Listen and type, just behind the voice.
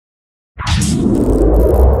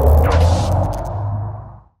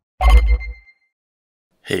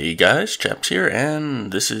Hey guys, Chaps here,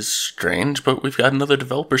 and this is strange, but we've got another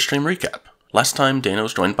developer stream recap. Last time, Dana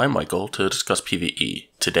was joined by Michael to discuss PvE.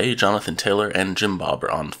 Today, Jonathan Taylor and JimBob are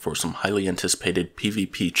on for some highly anticipated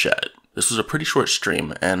PvP chat. This was a pretty short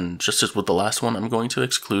stream, and just as with the last one, I'm going to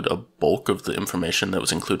exclude a bulk of the information that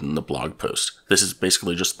was included in the blog post. This is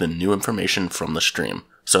basically just the new information from the stream.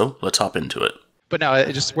 So, let's hop into it. But no,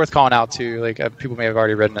 it's just worth calling out too. Like people may have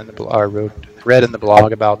already read in the read in the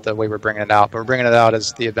blog about the way we're bringing it out. But we're bringing it out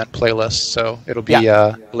as the event playlist, so it'll be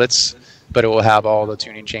Blitz, but it will have all the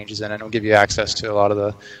tuning changes in it. It'll give you access to a lot of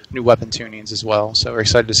the new weapon tunings as well. So we're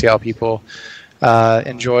excited to see how people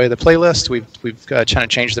enjoy the playlist. We've kind of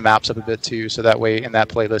changed the maps up a bit too, so that way in that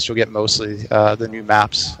playlist you'll get mostly the new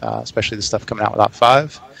maps, especially the stuff coming out with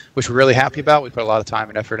Op5. Which we're really happy about. We put a lot of time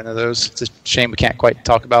and effort into those. It's a shame we can't quite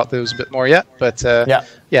talk about those a bit more yet, but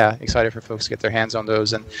yeah, excited for folks to get their hands on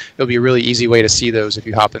those, and it'll be a really easy way to see those if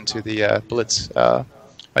you hop into the Blitz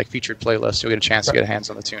featured playlist. You'll get a chance to get hands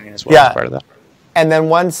on the tuning as well as part of that. And then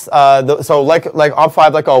once, so like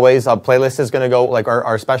Op5, like always, playlist is going to go, like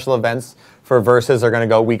our special events for verses are going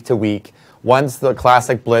to go week to week. Once the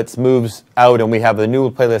classic Blitz moves out and we have the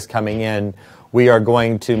new playlist coming in, we are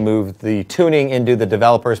going to move the tuning into the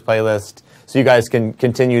developers playlist so you guys can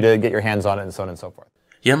continue to get your hands on it and so on and so forth.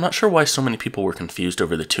 Yeah, I'm not sure why so many people were confused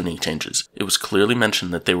over the tuning changes. It was clearly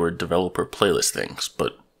mentioned that they were developer playlist things,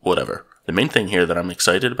 but whatever. The main thing here that I'm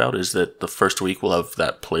excited about is that the first week we'll have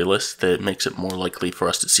that playlist that makes it more likely for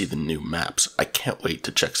us to see the new maps. I can't wait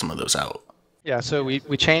to check some of those out. Yeah, so we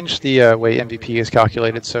changed the way MVP is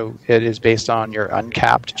calculated, so it is based on your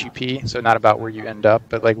uncapped GP, so not about where you end up,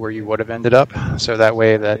 but like where you would have ended up. So that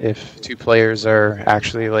way that if two players are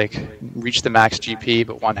actually like reach the max GP,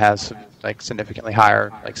 but one has like significantly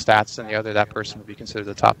higher like stats than the other, that person would be considered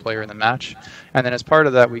the top player in the match. And then as part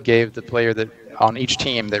of that, we gave the player that on each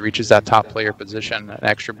team that reaches that top player position an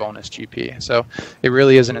extra bonus GP. So it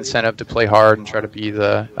really is an incentive to play hard and try to be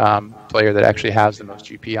the player that actually has the most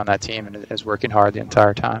GP on that team and is working hard the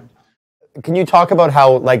entire time. Can you talk about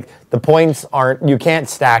how like the points aren't, you can't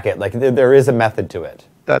stack it, like there is a method to it?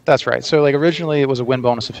 That's right. So like originally it was a win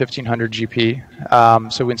bonus of 1,500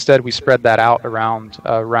 GP. So instead we spread that out around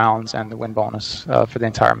rounds and the win bonus for the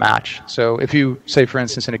entire match. So if you say, for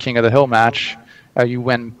instance, in a King of the Hill match, you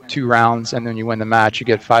win 2 rounds and then you win the match, you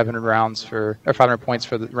get 500 points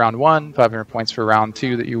for the round 1, 500 points for round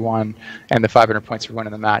 2 that you won, and the 500 points for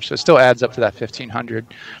winning the match. So it still adds up to that 1,500.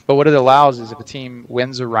 But what it allows is if a team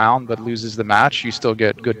wins a round but loses the match, you still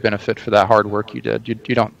get good benefit for that hard work you did. You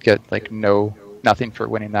don't get like nothing for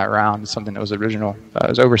winning that round. It's something that was original,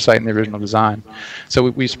 was oversight in the original design. So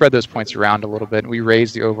we spread those points around a little bit, and we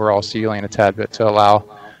raised the overall ceiling a tad bit to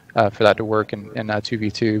allow for that to work in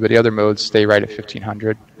 2v2, but the other modes stay right at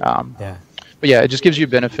 1,500. But yeah, it just gives you a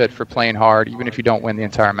benefit for playing hard. Even if you don't win the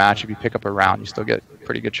entire match, if you pick up a round, you still get a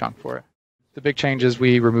pretty good chunk for it. The big change is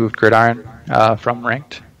we removed Gridiron from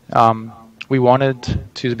Ranked. We wanted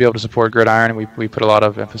to be able to support Gridiron, and we put a lot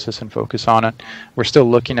of emphasis and focus on it. We're still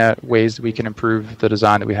looking at ways that we can improve the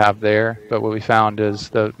design that we have there, but what we found is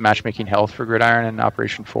the matchmaking health for Gridiron in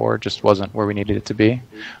Operation 4 just wasn't where we needed it to be.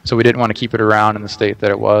 So we didn't want to keep it around in the state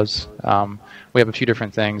that it was. We have a few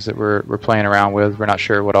different things that we're playing around with. We're not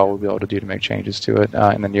sure what all we'll be able to do to make changes to it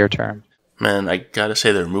in the near term. Man, I gotta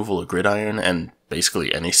say the removal of Gridiron and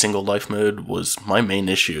basically any single life mode was my main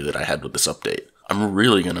issue that I had with this update. I'm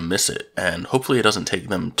really going to miss it, and hopefully it doesn't take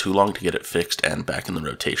them too long to get it fixed and back in the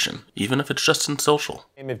rotation, even if it's just in social.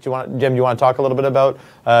 Jim, do you want to talk a little bit about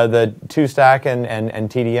the 2-stack and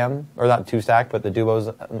TDM? Or not 2-stack, but the duos?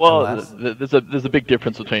 Well, there's a big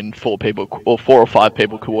difference between 4 or 5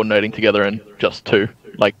 people coordinating together and just 2.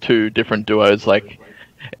 Like 2 different duos, like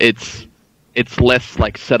it's less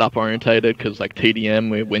like setup orientated, because like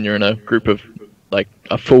TDM, when you're in a group of like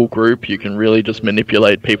a full group, you can really just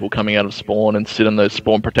manipulate people coming out of spawn and sit in those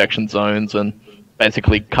spawn protection zones and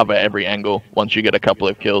basically cover every angle once you get a couple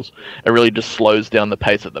of kills. It really just slows down the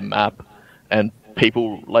pace of the map, and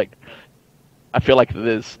people like, I feel like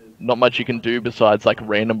there's not much you can do besides like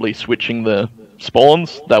randomly switching the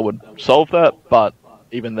spawns that would solve that, but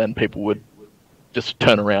even then people would just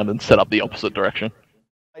turn around and set up the opposite direction.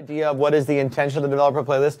 Idea of what is the intention of the developer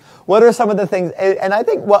playlist? What are some of the things, and I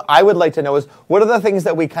think what I would like to know is what are the things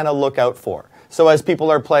that we kind of look out for? So as people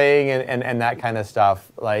are playing and that kind of stuff,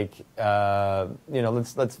 like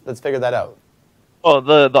let's figure that out. Well,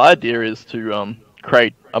 the idea is to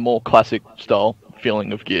create a more classic style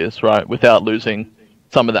feeling of Gears, right? Without losing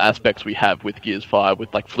some of the aspects we have with Gears 5,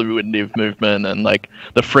 with like fluidity of movement and like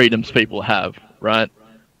the freedoms people have, right?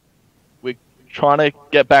 We're trying to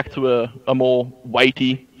get back to a more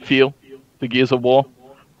weighty feel to Gears of War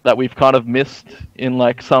that we've kind of missed in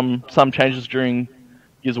like some changes during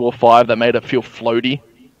Gears of War 5 that made it feel floaty.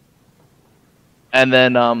 And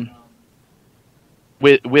then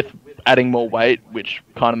with adding more weight, which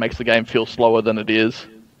kind of makes the game feel slower than it is,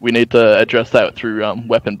 we need to address that through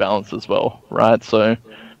weapon balance as well, right? So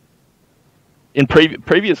in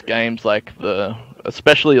previous games, like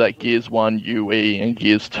especially like Gears 1 UE and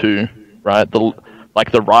Gears 2, right?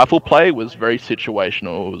 The rifle play was very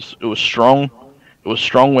situational. It was strong. It was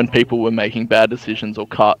strong when people were making bad decisions or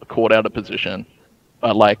caught out of position,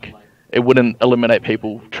 but like it wouldn't eliminate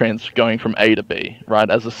people going from A to B, right?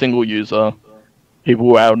 As a single user, people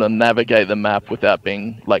were able to navigate the map without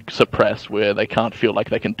being like suppressed, where they can't feel like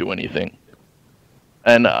they can do anything.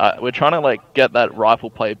 And we're trying to like get that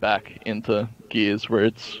rifle play back into Gears, where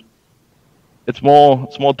it's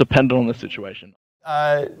more dependent on the situation.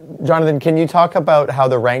 Jonathan, can you talk about how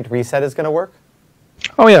the ranked reset is going to work?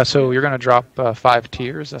 Oh yeah, so you're going to drop 5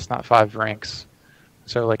 tiers. That's not 5 ranks.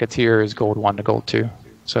 So like a tier is gold 1 to gold 2.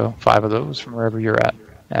 So 5 of those from wherever you're at,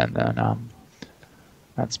 and then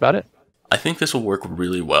that's about it. I think this will work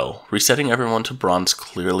really well. Resetting everyone to bronze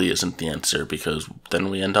clearly isn't the answer, because then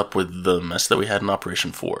we end up with the mess that we had in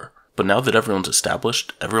Operation 4. But now that everyone's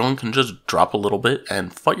established, everyone can just drop a little bit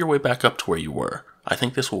and fight your way back up to where you were. I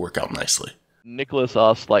think this will work out nicely. Nicholas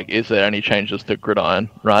asked, like, is there any changes to Gridiron,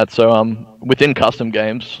 right? So within custom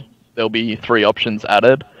games, there'll be 3 options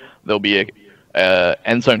added. There'll be a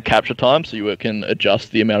end zone capture time, so you can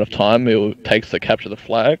adjust the amount of time it takes to capture the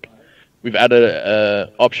flag. We've added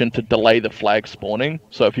an option to delay the flag spawning,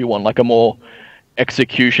 so if you want like a more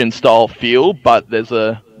execution style feel, but there's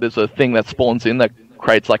a thing that spawns in that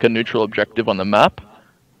creates like a neutral objective on the map,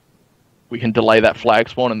 we can delay that flag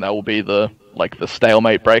spawn, and that will be the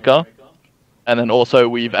stalemate breaker. And then also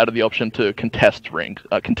we've added the option to contest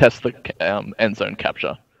the end zone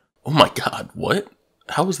capture. Oh my god, what?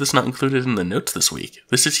 How is this not included in the notes this week?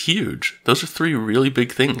 This is huge. Those are 3 really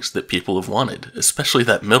big things that people have wanted, especially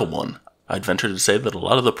that middle one. I'd venture to say that a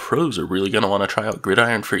lot of the pros are really going to want to try out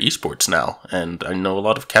Gridiron for esports now, and I know a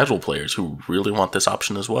lot of casual players who really want this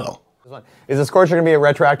option as well. Is the Scorcher going to be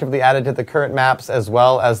retroactively added to the current maps as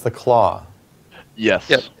well as the Claw? Yes.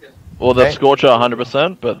 Yep. Well, the Scorcher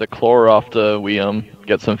 100%, but the Claw, after we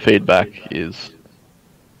get some feedback, is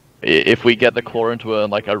if we get the Claw into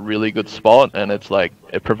a really good spot, and it's like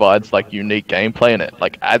it provides like unique gameplay, and it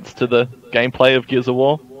like adds to the gameplay of Gears of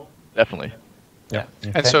War, definitely. Yeah.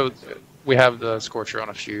 Okay. And so we have the Scorcher on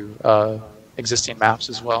a few existing maps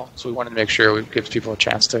as well, so we wanted to make sure we give people a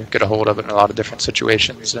chance to get a hold of it in a lot of different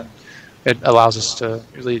situations, and it allows us to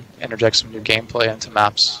really interject some new gameplay into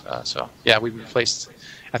maps. So yeah, we replaced,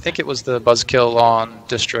 I think it was the Buzzkill on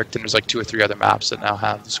District, and there's like 2 or 3 other maps that now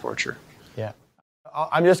have the Scorcher. Yeah.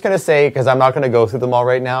 I'm just going to say, because I'm not going to go through them all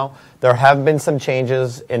right now, there have been some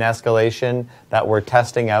changes in Escalation that we're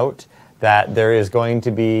testing out, that there is going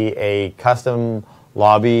to be a custom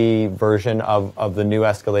lobby version of the new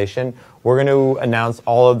Escalation. We're going to announce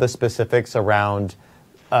all of the specifics around,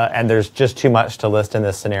 and there's just too much to list in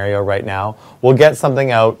this scenario right now. We'll get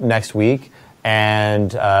something out next week,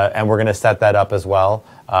 and we're going to set that up as well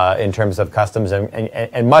in terms of customs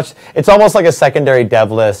and much. It's almost like a secondary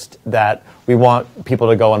dev list that we want people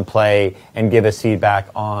to go and play and give us feedback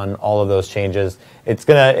on all of those changes.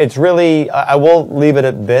 It's really, I will leave it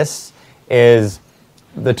at this, is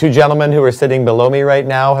the 2 gentlemen who are sitting below me right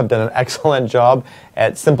now have done an excellent job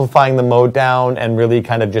at simplifying the mode down and really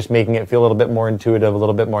kind of just making it feel a little bit more intuitive, a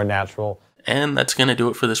little bit more natural. And that's going to do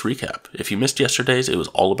it for this recap. If you missed yesterday's, it was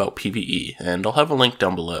all about PvE, and I'll have a link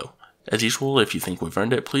down below. As usual, if you think we've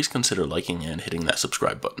earned it, please consider liking and hitting that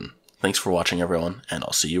subscribe button. Thanks for watching, everyone, and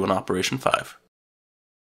I'll see you in Operation 5.